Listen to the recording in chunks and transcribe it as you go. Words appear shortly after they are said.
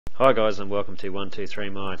Hi guys, and welcome to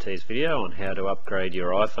 123myIT's video on how to upgrade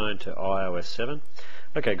your iPhone to iOS 7.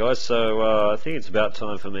 Okay guys, so I think it's about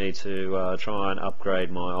time for me to try and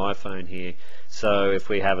upgrade my iPhone here. So if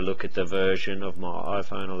we have a look at the version of my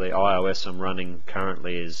iPhone, or the iOS I'm running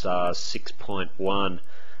currently is 6.1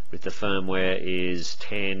 with the firmware is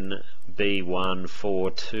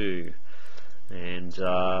 10B142. And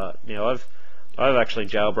I've actually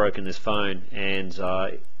jailbroken this phone,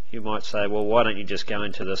 and you might say, well, why don't you just go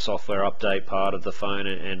into the software update part of the phone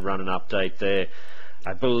and run an update there?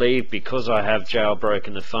 I believe because I have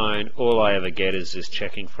jailbroken the phone, all I ever get is this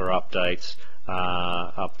checking for updates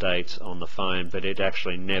on the phone, but it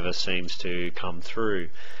actually never seems to come through.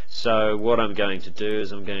 So what I'm going to do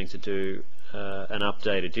is I'm going to do an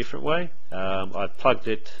update a different way. I've plugged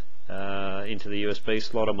it into the USB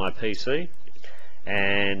slot on my PC,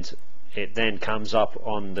 and it then comes up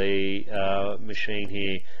on the machine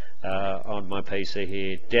here, on my PC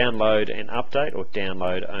here, download and update, or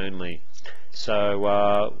download only.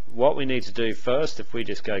 So what we need to do first, if we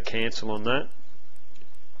just go cancel on that,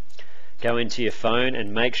 go into your phone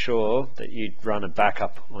and make sure that you run a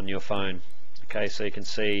backup on your phone. Okay, so you can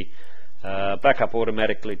see backup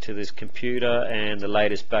automatically to this computer, and the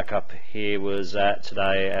latest backup here was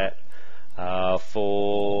today at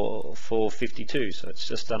 4:52, so it's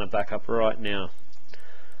just done a backup right now.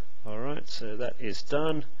 Alright, so that is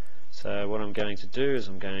done. So what I'm going to do is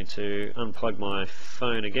I'm going to unplug my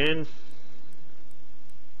phone again,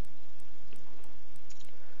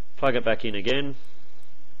 plug it back in again,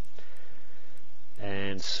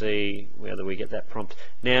 and see whether we get that prompt.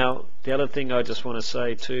 Now the other thing I just want to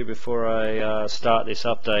say too before I start this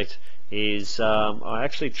update is I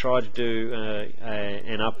actually tried to do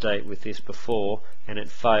an update with this before, and it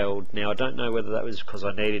failed. Now I don't know whether that was because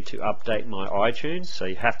I needed to update my iTunes, so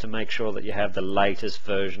you have to make sure that you have the latest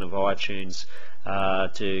version of iTunes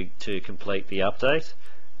to complete the update.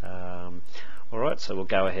 Alright, so we'll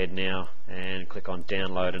go ahead now and click on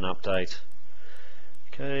download and update.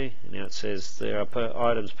 Okay, now it says there are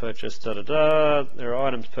items purchased, there are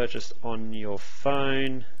items purchased on your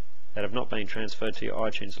phone that have not been transferred to your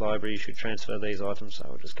iTunes library. You should transfer these items, so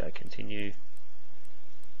I'll just go continue.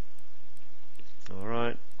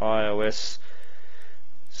 Alright, iOS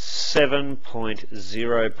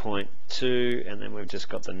 7.0.2, and then we've just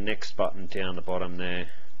got the next button down the bottom there.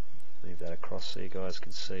 Move that across so you guys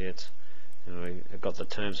can see it. And we've got the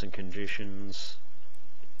terms and conditions.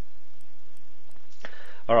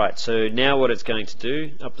 Alright, so now what it's going to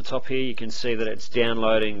do, up the top here you can see that it's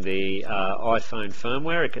downloading the iPhone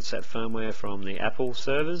firmware. It gets that firmware from the Apple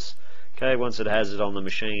servers. Okay, once it has it on the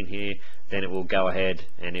machine here, then it will go ahead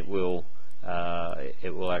and it will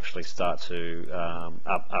actually start to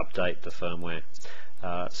update the firmware.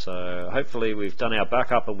 So hopefully we've done our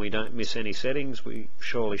backup and we don't miss any settings. We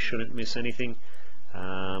surely shouldn't miss anything,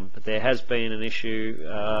 but there has been an issue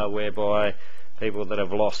whereby people that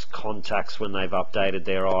have lost contacts when they've updated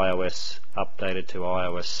their iOS to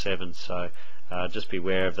iOS 7, so just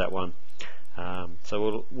beware of that one.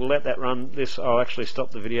 So we'll let that run. I'll actually stop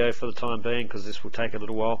the video for the time being because this will take a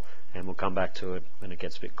little while, and we'll come back to it when it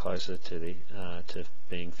gets a bit closer to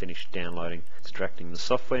being finished downloading. Extracting the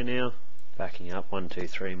software now, backing up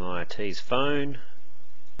 123myIT's phone,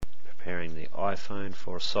 preparing the iPhone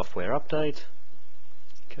for a software update.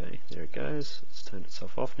 Okay, there it goes. It's turned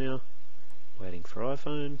itself off now. Waiting for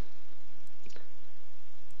iPhone.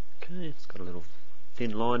 Okay, it's got a little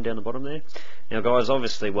thin line down the bottom there. Now guys,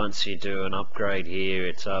 obviously once you do an upgrade here,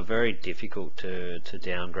 it's very difficult to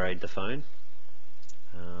downgrade the phone,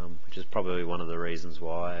 which is probably one of the reasons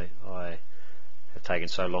why I have taken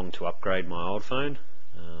so long to upgrade my old phone.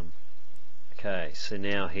 Okay, so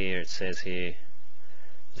now here it says here,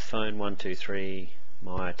 the phone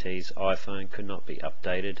 123myIT's iPhone could not be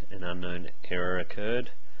updated, an unknown error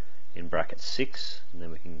occurred, in brackets 6, and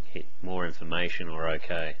then we can hit more information or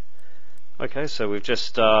OK. Okay, so we've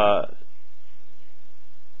just downloaded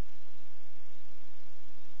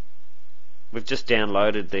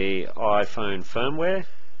the iPhone firmware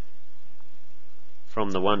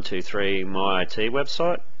from the 123myIT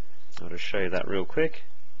website. I'll just show you that real quick.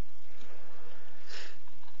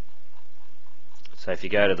 So if you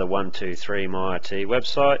go to the 123myIT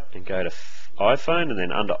website and go to iPhone, and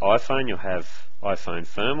then under iPhone you'll have iPhone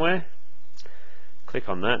firmware. Click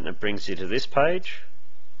on that and it brings you to this page,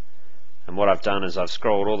 and what I've done is I've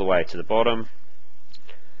scrolled all the way to the bottom,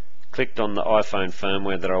 clicked on the iPhone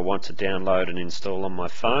firmware that I want to download and install on my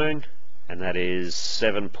phone, and that is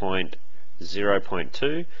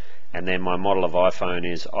 7.0.2, and then my model of iPhone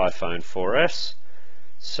is iPhone 4S.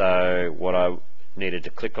 So what I needed to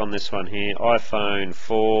click on this one here, iPhone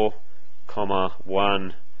 4,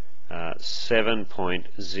 1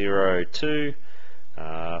 7.02.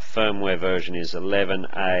 Firmware version is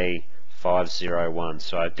 11A501.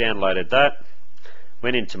 So I've downloaded that,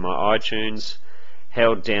 went into my iTunes,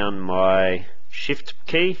 held down my shift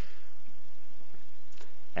key,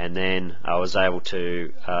 and then I was able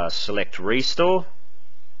to select restore,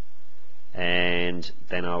 and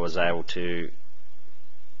then I was able to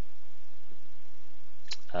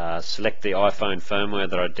select the iPhone firmware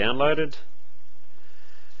that I downloaded.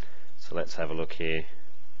 So let's have a look here.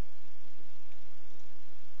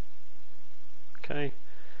 Okay,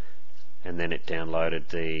 and then it downloaded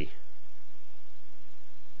the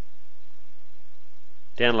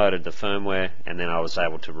firmware, and then I was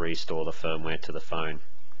able to restore the firmware to the phone.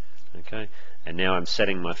 Okay, and now I'm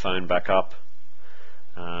setting my phone back up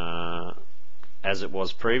as it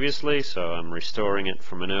was previously, so I'm restoring it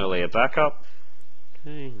from an earlier backup.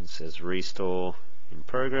 Okay, it says restore in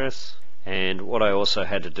progress, and what I also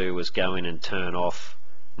had to do was go in and turn off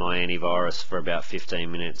my antivirus for about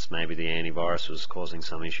 15 minutes. Maybe the antivirus was causing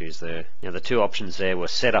some issues there. Now the two options there were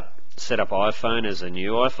set up iPhone as a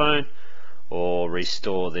new iPhone, or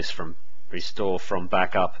restore from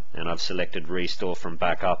backup, and I've selected restore from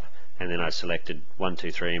backup, and then I selected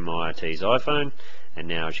 123MyIT's iPhone, and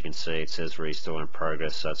now as you can see it says restore in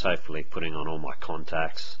progress. So it's hopefully putting on all my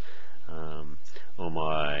contacts, all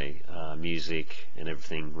my music and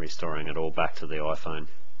everything, restoring it all back to the iPhone.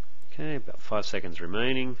 Okay, about 5 seconds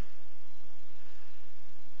remaining.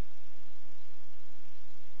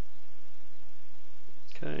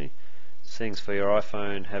 Okay, settings for your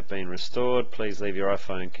iPhone have been restored. Please leave your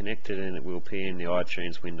iPhone connected and it will appear in the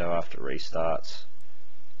iTunes window after it restarts.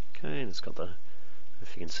 Okay, and it's got the,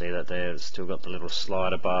 if you can see that there, it's still got the little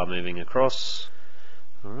slider bar moving across.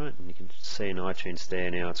 Alright, and you can see in iTunes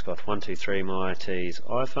there now it's got 123MyIT's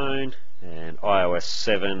iPhone and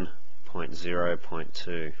iOS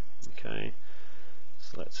 7.0.2. Okay,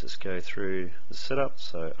 so let's just go through the setup.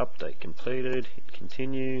 So update completed, hit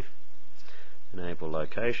continue, enable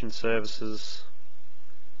location services,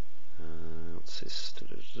 what's this,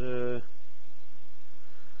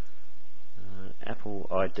 Apple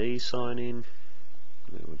ID sign in.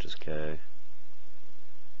 We'll just go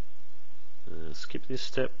skip this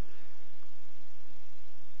step.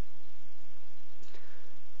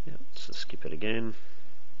 Yep, let's just skip it again.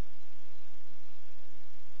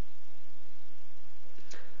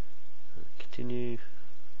 Continue.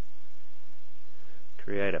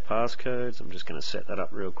 Create a passcode. So I'm just going to set that up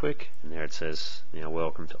real quick, and there it says now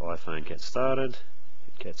welcome to iPhone Get Started.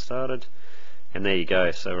 Hit Get Started, and there you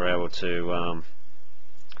go. So we're able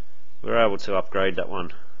to upgrade that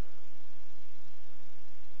one.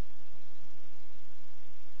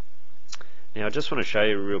 Now I just want to show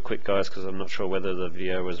you real quick, guys, because I'm not sure whether the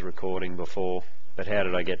video was recording before, but how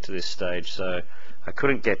did I get to this stage? So I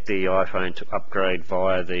couldn't get the iPhone to upgrade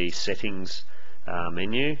via the settings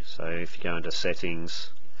menu. So if you go into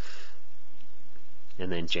settings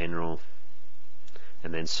and then general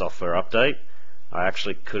and then software update, I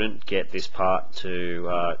actually couldn't get this part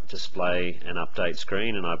to display an update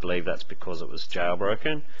screen, and I believe that's because it was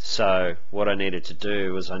jailbroken. So what I needed to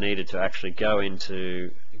do was I needed to actually go in and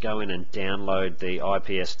download the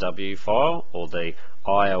IPSW file, or the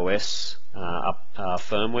iOS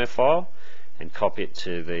firmware file, and copy it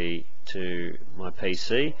to my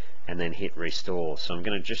PC, and then hit restore. So I'm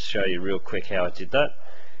going to just show you real quick how I did that.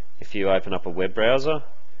 If you open up a web browser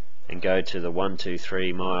and go to the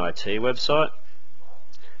 123MyIT website,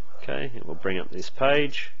 okay, it will bring up this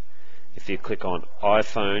page. If you click on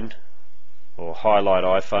iPhone, or highlight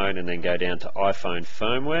iPhone and then go down to iPhone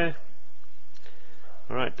firmware,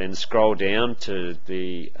 alright, then scroll down to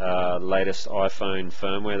the latest iPhone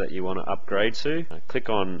firmware that you want to upgrade to. Click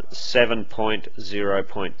on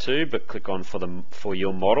 7.0.2, but click on for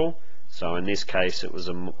your model. So in this case it was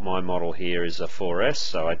my model here is a 4S,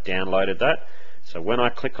 so I downloaded that. So when I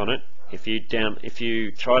click on it, if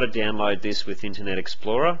you try to download this with Internet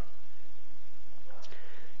Explorer,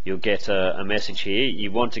 you'll get a message here.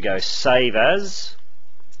 You want to go save as,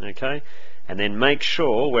 okay, and then make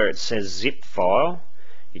sure where it says zip file,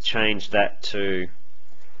 you change that to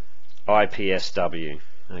IPSW.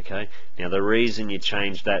 Okay, now the reason you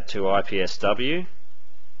change that to IPSW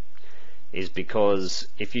is because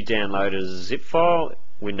if you download it as a zip file,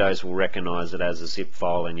 Windows will recognize it as a zip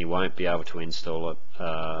file and you won't be able to install it,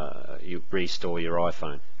 you restore your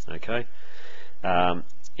iPhone. Okay,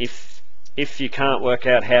 if you can't work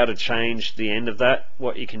out how to change the end of that,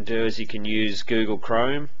 what you can do is you can use Google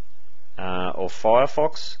Chrome or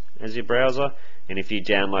Firefox as your browser, and if you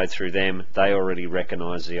download through them, they already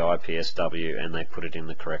recognize the IPSW and they put it in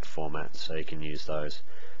the correct format, so you can use those.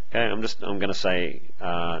 Okay, I'm going to say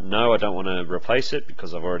no, I don't want to replace it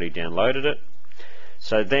because I've already downloaded it.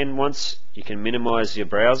 So then once you can minimize your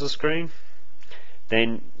browser screen,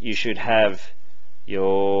 then you should have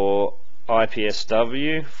your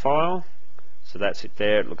IPSW file. So that's it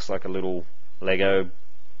there. It looks like a little Lego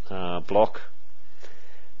block.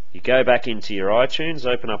 You go back into your iTunes,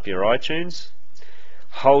 open up your iTunes,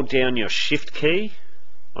 hold down your Shift key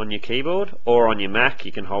on your keyboard, or on your Mac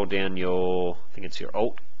you can hold down your, I think it's your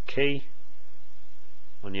Alt key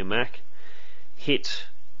on your Mac,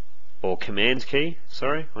 or Command key,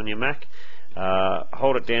 sorry, on your Mac.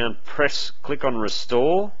 Hold it down, click on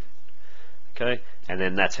Restore, okay, and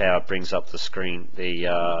then that's how it brings up the screen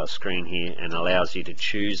here and allows you to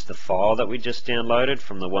choose the file that we just downloaded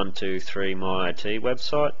from the 123myIT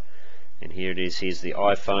website. And here it is. Here's the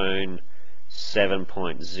iPhone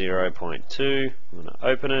 7.0.2. I'm going to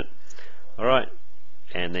open it. Alright,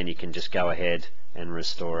 and then you can just go ahead and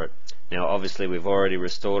restore it. Now obviously we've already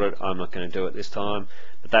restored it. I'm not going to do it this time,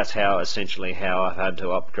 but that's essentially how I've had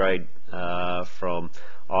to upgrade from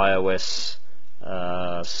iOS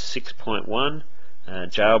 6.1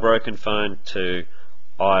 jailbroken phone to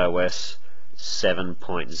iOS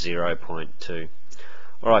 7.0.2.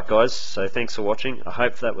 Alright guys, so thanks for watching. I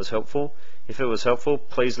hope that was helpful. If it was helpful,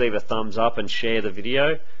 please leave a thumbs up and share the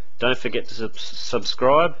video. Don't forget to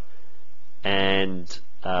subscribe, and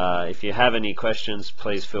if you have any questions,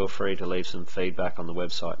 please feel free to leave some feedback on the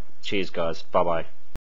website. Cheers guys, bye bye.